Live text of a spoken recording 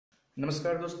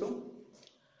नमस्कार दोस्तों,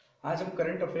 आज हम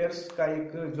करंट अफेयर्स का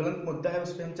एक ज्वलंत मुद्दा है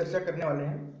उस पर हम चर्चा करने वाले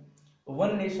हैं।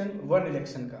 वन नेशन वन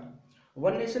इलेक्शन का।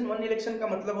 वन नेशन वन इलेक्शन का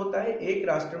मतलब होता है एक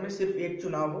राष्ट्र में सिर्फ एक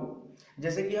चुनाव हो।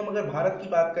 जैसे कि हम अगर भारत की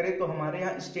बात करें तो हमारे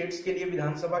यहाँ स्टेट्स के लिए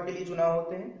विधानसभा के लिए चुनाव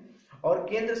होते हैं और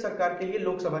केंद्र सरकार के लिए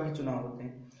लोकसभा के चुनाव होते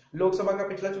हैं। लोकसभा का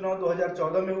पिछला चुनाव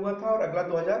 2014 में हुआ था और अगला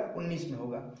 2019 में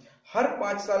होगा। हर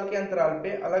 5 साल के अंतराल पे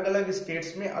अलग अलग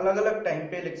स्टेट्स में अलग अलग टाइम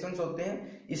पे इलेक्शंस होते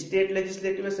हैं, स्टेट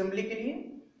लेजिस्लेटिव असेंबली के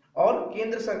लिए और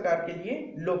केंद्र सरकार के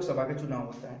लिए लोकसभा का चुनाव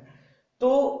होता है। तो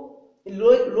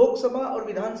लोकसभा और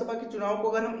विधानसभा के चुनाव को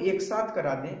अगर हम एक साथ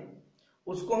करा दें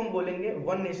उसको हम बोलेंगे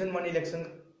वन नेशन वन इलेक्शन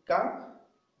का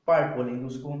पार्ट बोलेंगे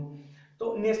उसको हम।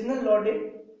 तो नेशनल लॉ डे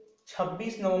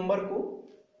 26 नवंबर को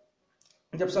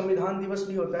जब संविधान दिवस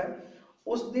भी होता है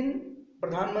उस दिन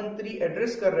प्रधानमंत्री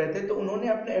एड्रेस कर रहे थे तो उन्होंने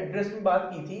अपने एड्रेस में बात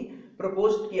की थी,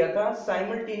 प्रपोज किया था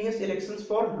simultaneous elections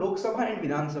for Lok Sabha and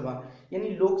विधानसभा, यानी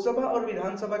लोकसभा और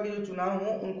विधानसभा के जो चुनाव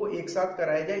हो उनको एक साथ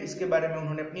कराया जाए, इसके बारे में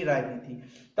उन्होंने अपनी राय दी थी।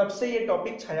 तब से ये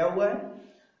टॉपिक छाया हुआ है।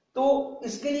 तो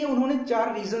इसके लिए उन्होंने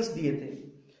 4 रीजंस दिए थे।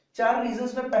 4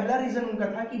 रीजंस में पहला रीजन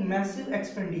उनका था कि मैसिव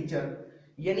एक्सपेंडिचर,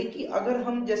 यानी कि अगर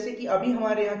हम जैसे कि अभी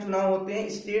हमारे यहाँ चुनाव होते हैं,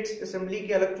 स्टेट्स असेंबली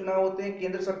के अलग चुनाव होते हैं,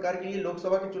 केंद्र सरकार के लिए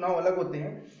लोकसभा के चुनाव अलग होते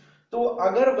हैं, तो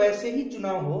अगर वैसे ही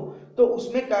चुनाव हो तो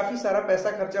उसमें काफी सारा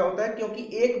पैसा खर्चा होता है, क्योंकि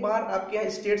एक बार आपके यहाँ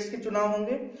स्टेट्स के चुनाव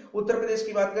होंगे। उत्तर प्रदेश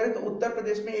की बात करें तो उत्तर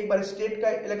प्रदेश में एक बार स्टेट का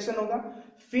इलेक्शन होगा,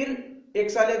 फिर 1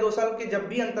 साल या 2 साल के जब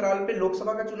भी अंतराल पे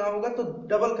लोकसभा का चुनाव होगा तो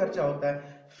डबल खर्चा होता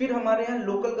है। फिर हमारे यहाँ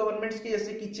लोकल गवर्नमेंट्स के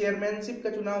जैसे कि चेयरमैनशिप का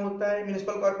चुनाव होता है,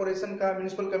 म्युनिसिपल कॉर्पोरेशन का,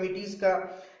 म्युनिसिपल कमिटीज का,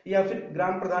 या फिर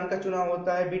ग्राम प्रधान का चुनाव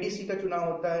होता है, बीडीसी का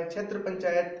चुनाव होता है, क्षेत्र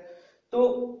पंचायत।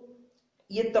 तो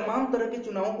ये तमाम तरह के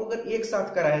चुनावों को अगर एक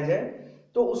साथ कराया जाए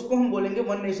तो उसको हम बोलेंगे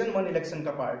वन नेशन वन इलेक्शन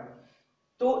का पार्ट।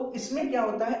 तो इसमें क्या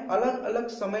होता है, अलग अलग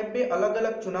समय पे अलग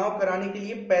अलग चुनाव कराने के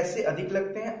लिए पैसे अधिक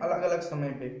लगते हैं अलग अलग समय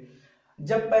पे।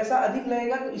 जब पैसा अधिक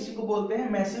लगेगा तो इसी को बोलते हैं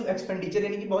मैसिव एक्सपेंडिचर,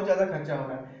 यानी कि बहुत ज्यादा खर्चा हो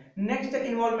रहा है। नेक्स्ट है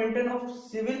involvement of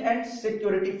civil and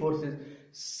security forces.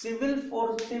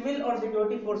 Civil और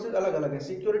सिक्योरिटी फोर्सेस अलग अलग है।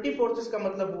 सिक्योरिटी फोर्सेस का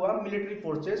मतलब हुआ मिलिट्री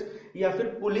फोर्सेस या फिर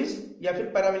पुलिस या फिर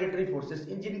पैरामिलिट्री फोर्सेस,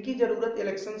 जिनकी जरूरत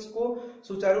इलेक्शंस को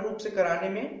सुचारू रूप से कराने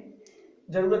में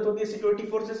जरूरत होती है सिक्योरिटी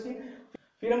फोर्सेस की।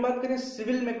 फिर हम बात करें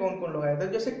सिविल में कौन कौन लोग आए थे,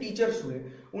 जैसे टीचर्स हुए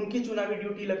उनकी चुनावी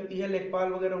ड्यूटी लगती है,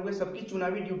 लेखपाल वगैरह हुए सबकी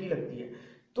चुनावी ड्यूटी लगती है।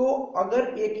 तो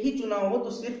अगर एक ही चुनाव हो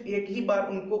तो सिर्फ एक ही बार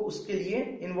उनको उसके लिए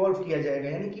इन्वॉल्व किया जाएगा,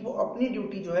 यानी कि वो अपनी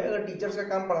ड्यूटी जो है, अगर टीचर्स का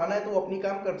काम पढ़ाना है तो वो अपनी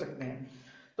काम कर सकते हैं।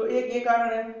 तो एक ये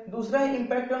कारण है। दूसरा है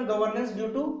impact on governance due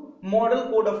to model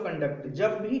code of conduct.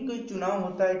 जब भी कोई चुनाव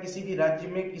होता है किसी भी राज्य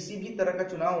में, किसी भी तरह का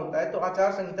चुनाव होता है तो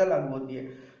आचार संहिता लागू होती है।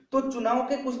 तो चुनाव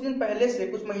के कुछ दिन पहले से,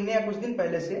 कुछ महीने या कुछ दिन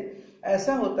पहले से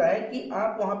ऐसा होता है कि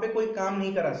आप वहां पे कोई काम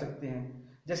नहीं करा सकते हैं,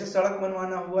 जैसे सड़क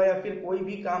बनवाना हुआ या फिर कोई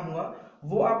भी काम हुआ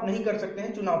वो आप नहीं कर सकते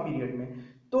हैं चुनाव पीरियड में।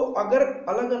 तो अगर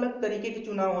अलग अलग तरीके के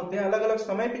चुनाव होते हैं, अलग अलग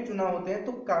समय पे चुनाव होते हैं,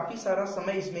 तो काफी सारा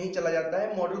समय इसमें ही चला जाता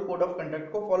है मॉडल कोड ऑफ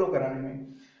कंडक्ट को फॉलो कराने में।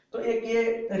 तो एक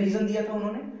ये रीजन दिया था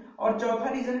उन्होंने। और चौथा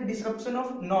रीजन है disruption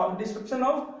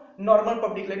of normal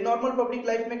public life. Normal public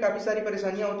life में काफी सारी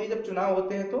परेशानियां होती है जब चुनाव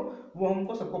होते हैं, तो वो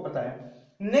हमको सबको पता है।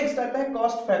 नेक्स्ट आता है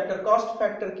कॉस्ट फैक्टर। कॉस्ट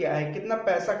फैक्टर क्या है, कितना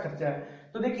पैसा खर्चा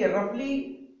है। तो देखिए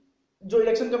रफली जो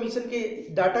इलेक्शन कमीशन के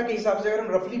डाटा के हिसाब से अगर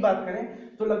हम रफली बात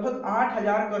करें तो लगभग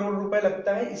 8,000 करोड़ रुपए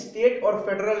लगता है स्टेट और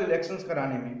फेडरल इलेक्शन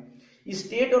कराने में।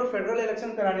 स्टेट और फेडरल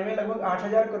इलेक्शन कराने में लगभग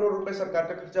 8,000 करोड़ रुपए सरकार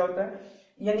का खर्चा होता है।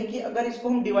 यानी कि अगर इसको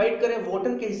हम डिवाइड करें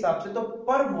वोटर के हिसाब से तो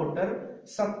पर वोटर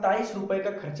 27 रुपए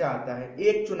का खर्चा आता है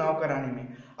एक चुनाव कराने में।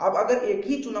 अब अगर एक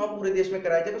ही चुनाव पूरे देश में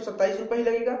कराया जाए तो 27 रुपए ही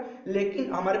लगेगा,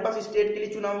 लेकिन हमारे पास स्टेट के लिए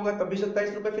चुनाव होगा तब भी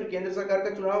 27 रुपए, फिर केंद्र सरकार का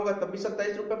चुनाव होगा तब भी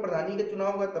 27 रुपए, प्रधानी का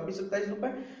चुनाव होगा तब भी 27 रुपए।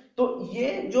 तो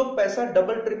ये जो पैसा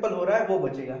डबल ट्रिपल हो रहा है वो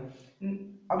बचेगा।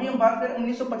 अभी हम बात करें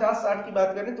 1950-60 की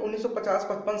बात करें तो 1950,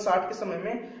 55, 60 के समय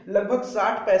में लगभग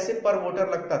 60 पैसे पर वोटर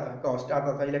लगता था, कॉस्ट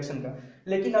आता था इलेक्शन का,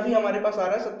 लेकिन अभी हमारे पास आ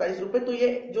रहा है 27 रुपए। तो ये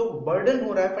जो बर्डन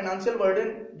हो रहा है, फाइनेंशियल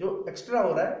बर्डन जो एक्स्ट्रा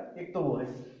हो रहा है, एक तो वो है।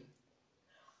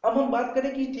 अब हम बात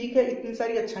करें कि ठीक है इतनी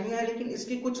सारी अच्छाइयां हैं लेकिन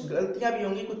इसकी कुछ गलतियां भी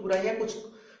होंगी, कुछ बुराइयां,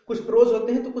 कुछ प्रोज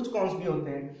होते हैं तो कुछ कॉन्स भी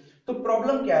होते हैं। तो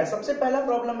प्रॉब्लम क्या है, सबसे पहला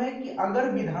प्रॉब्लम है कि अगर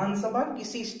विधानसभा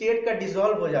किसी स्टेट का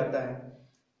डिसॉल्व हो जाता है,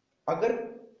 अगर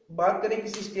बात करें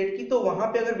किसी स्टेट की, तो वहां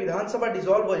पे अगर विधानसभा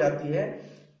डिसॉल्व हो जाती है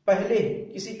पहले,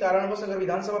 किसी कारणवश अगर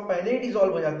विधानसभा पहले ही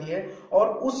डिसॉल्व हो जाती है और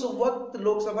उस वक्त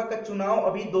लोकसभा का चुनाव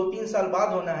अभी 2-3 साल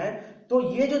बाद होना है, तो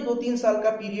ये जो 2-3 साल का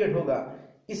पीरियड होगा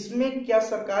इसमें क्या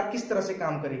सरकार किस तरह से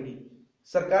काम करेगी।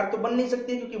 सरकार तो बन नहीं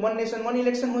सकती क्योंकि वन नेशन वन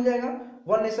इलेक्शन हो जाएगा।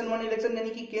 वन नेशन वन इलेक्शन यानी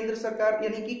कि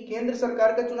केंद्र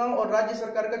सरकार का चुनाव और राज्य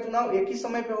सरकार का चुनाव एक ही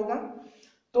समय पे होगा।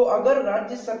 तो अगर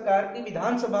राज्य सरकार की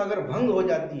विधानसभा अगर भंग हो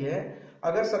जाती है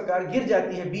अगर सरकार गिर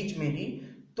जाती है बीच में ही,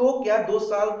 तो क्या 2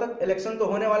 साल तक इलेक्शन तो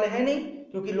होने वाले हैं नहीं,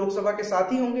 क्योंकि लोकसभा के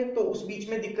साथ ही होंगे, तो उस बीच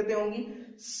में दिक्कतें होंगी।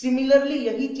 सिमिलरली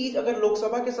यही चीज अगर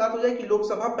लोकसभा के साथ हो जाए कि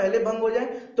लोकसभा पहले भंग हो जाए,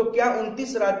 तो क्या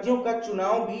 29 राज्यों का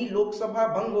चुनाव भी, लोकसभा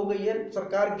भंग हो गई है,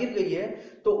 सरकार गिर गई है,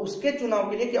 तो उसके चुनाव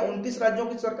के लिए क्या 29 राज्यों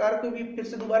की सरकार को भी फिर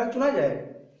से दोबारा चुना जाए,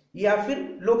 या फिर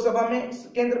लोकसभा में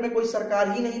केंद्र में कोई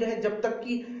सरकार ही नहीं रहे जब तक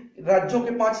कि राज्यों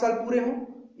के 5 साल पूरे हों।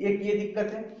 एक ये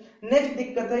दिक्कत है। नेक्स्ट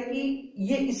दिक्कत है कि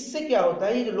ये इससे क्या होता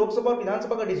है, ये जो लोकसभा और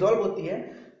विधानसभा का डिसॉल्व होती है,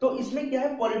 तो इसमें क्या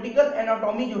है, पॉलिटिकल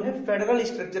एनाटॉमी जो है फेडरल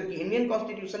स्ट्रक्चर की, इंडियन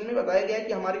कॉन्स्टिट्यूशन में बताया गया है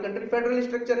कि हमारी कंट्री फेडरल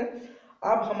स्ट्रक्चर है।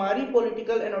 अब हमारी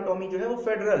पॉलिटिकल एनाटॉमी जो है वो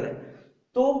फेडरल है,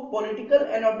 तो पॉलिटिकल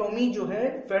एनाटॉमी जो है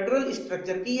फेडरल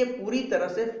स्ट्रक्चर की, ये पूरी तरह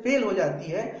से फेल हो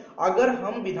जाती है अगर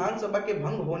हम विधानसभा के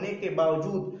भंग होने के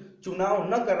बावजूद चुनाव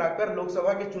न कराकर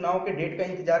लोकसभा के चुनाव के डेट का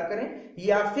इंतजार करें,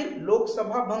 या फिर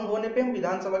लोकसभा भंग होने पे हम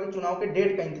विधानसभा के चुनाव के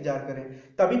डेट का इंतजार करें,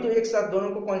 तभी तो एक साथ दोनों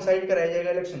को कोइंसाइड कराया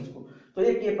जाएगा इलेक्शंस को। तो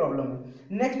एक ये प्रॉब्लम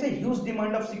है। नेक्स्ट है huge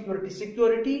demand of security.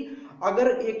 Security अगर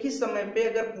एक ही समय पे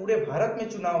अगर पूरे भारत में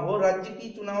चुनाव हो, राज्य की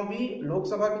चुनाव भी,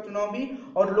 लोकसभा के चुनाव भी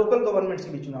और लोकल गवर्नमेंट के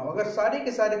भी चुनाव, अगर सारे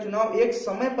के सारे चुनाव एक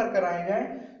समय पर कराए जाएं,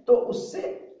 तो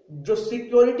उससे जो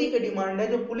सिक्योरिटी का डिमांड है,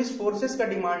 जो पुलिस फोर्सेस का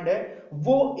डिमांड है,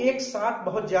 वो एक साथ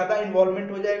बहुत ज्यादा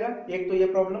इन्वॉल्वमेंट हो जाएगा। एक तो ये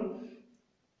प्रॉब्लम।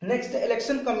 नेक्स्ट,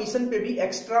 इलेक्शन कमीशन पे भी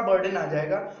एक्स्ट्रा बर्डन आ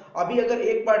जाएगा। अभी अगर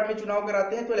एक पार्ट में चुनाव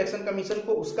कराते हैं तो इलेक्शन कमीशन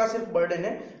को उसका सिर्फ बर्डन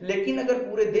है, लेकिन अगर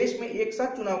पूरे देश में एक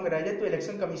साथ चुनाव कराया जाए तो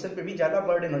इलेक्शन कमीशन पे भी ज्यादा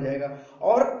बर्डन हो जाएगा।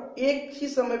 और एक ही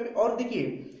समय पे, और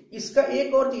देखिए इसका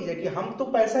एक और चीज है कि हम तो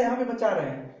पैसा यहाँ पे बचा रहे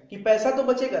हैं कि पैसा तो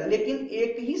बचेगा, लेकिन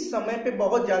एक ही समय पे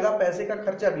बहुत ज्यादा पैसे का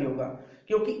खर्चा भी होगा,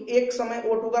 क्योंकि एक समय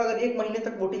वोट होगा। अगर एक महीने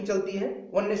तक वोटिंग चलती है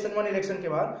वन नेशन वन इलेक्शन के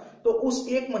बाद, तो उस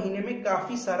एक महीने में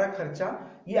काफी सारा खर्चा,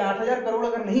 ये 8,000 करोड़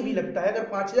अगर नहीं भी लगता है, अगर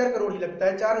 5,000 करोड़ ही लगता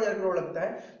है, 4,000 करोड़ लगता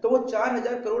है, तो वो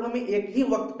 4,000 करोड़ हमें एक ही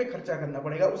वक्त पे खर्चा करना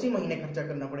पड़ेगा, उसी महीने खर्चा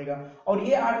करना पड़ेगा, और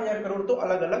ये 8,000 करोड़ तो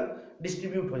अलग अलग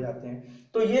डिस्ट्रीब्यूट हो जाते हैं।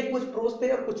 तो ये कुछ प्रोस थे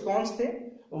और कुछ कॉन्स थे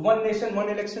वन नेशन वन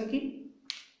इलेक्शन की।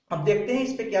 अब देखते हैं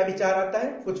इस पे क्या विचार आता है।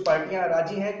 कुछ पार्टियां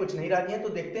राजी हैं, कुछ नहीं राजी हैं, तो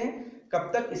देखते हैं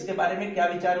कब तक इसके बारे में क्या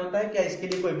विचार होता है। क्या इसके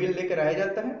लिए कोई बिल लेकर आया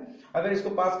जाता है? अगर इसको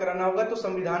पास कराना होगा तो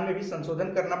संविधान में भी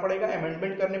संशोधन करना पड़ेगा,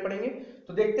 अमेंडमेंट करने पड़ेंगे।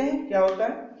 तो देखते हैं क्या होता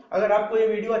है। अगर आपको ये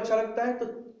वीडियो अच्छा लगता है तो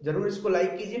जरूर इसको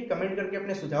लाइक कीजिए, कमेंट करके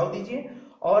अपने सुझाव दीजिए,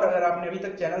 और अगर आपने अभी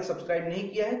तक चैनल सब्सक्राइब नहीं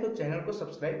किया है तो चैनल को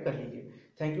सब्सक्राइब कर लीजिए।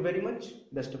 Thank you very much,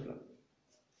 best of luck.